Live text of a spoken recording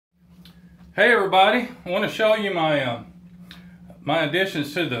Hey everybody, I want to show you my my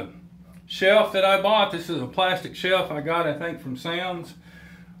additions to the shelf that I bought. This is a plastic shelf I got, I think, from Sam's.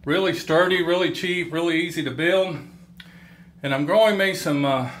 Really sturdy, really cheap, really easy to build. And I'm growing me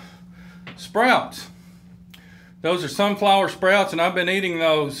some sprouts. Those are sunflower sprouts, and I've been eating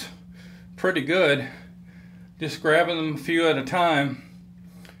those pretty good. Just grabbing them a few at a time.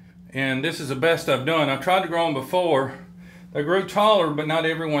 And this is the best I've done. I've tried to grow them before. They grew taller, but not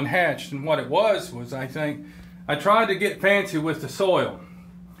everyone hatched. And what it was I think, I tried to get fancy with the soil.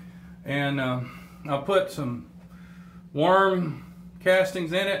 And I put some worm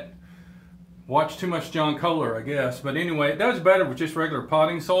castings in it. Watched too much John Kohler, I guess. But anyway, it does better with just regular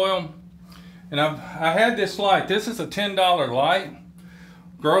potting soil. And I had this light. This is a $10 light.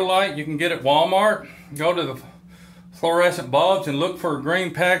 Grow light you can get at Walmart. Go to the fluorescent bulbs and look for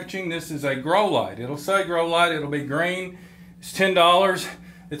green packaging. This is a grow light. It'll say grow light, it'll be green. It's $10.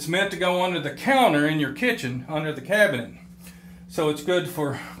 It's meant to go under the counter in your kitchen, under the cabinet. So it's good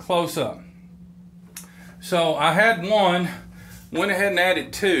for close up. So I had one, went ahead and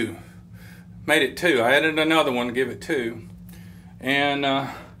added two. Made it two. I added another one to give it two. And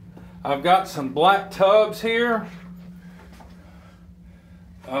I've got some black tubs here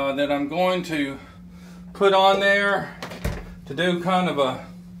that I'm going to put on there to do kind of a,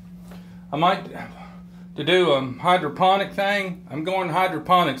 to do a hydroponic thing. I'm going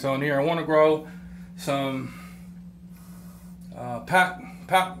hydroponics on here. I want to grow some bok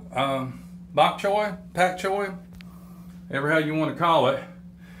choy, ever how you want to call it.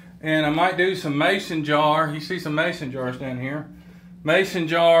 And I might do some mason jar. You see some mason jars down here. Mason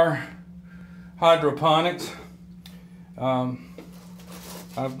jar hydroponics.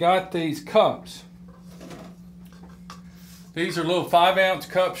 I've got these cups. These are little 5-ounce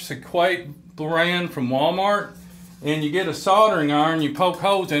cups, Equate brand from Walmart. And you get a soldering iron, you poke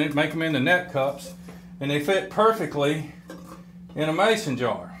holes in it, make them into net cups, and they fit perfectly in a mason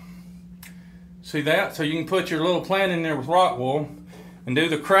jar. See that? So you can put your little plant in there with rock wool and do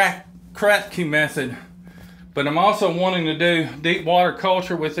the Kratky method. But I'm also wanting to do deep water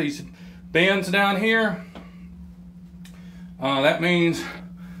culture with these bins down here. That means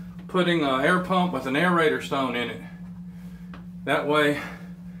putting an air pump with an aerator stone in it. That way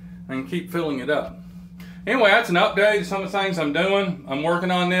I can keep filling it up. Anyway, that's an update of some of the things I'm doing. I'm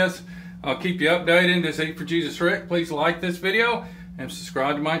working on this. I'll keep you updated. This is Eat for Jesus Rick. Please like this video and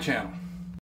subscribe to my channel.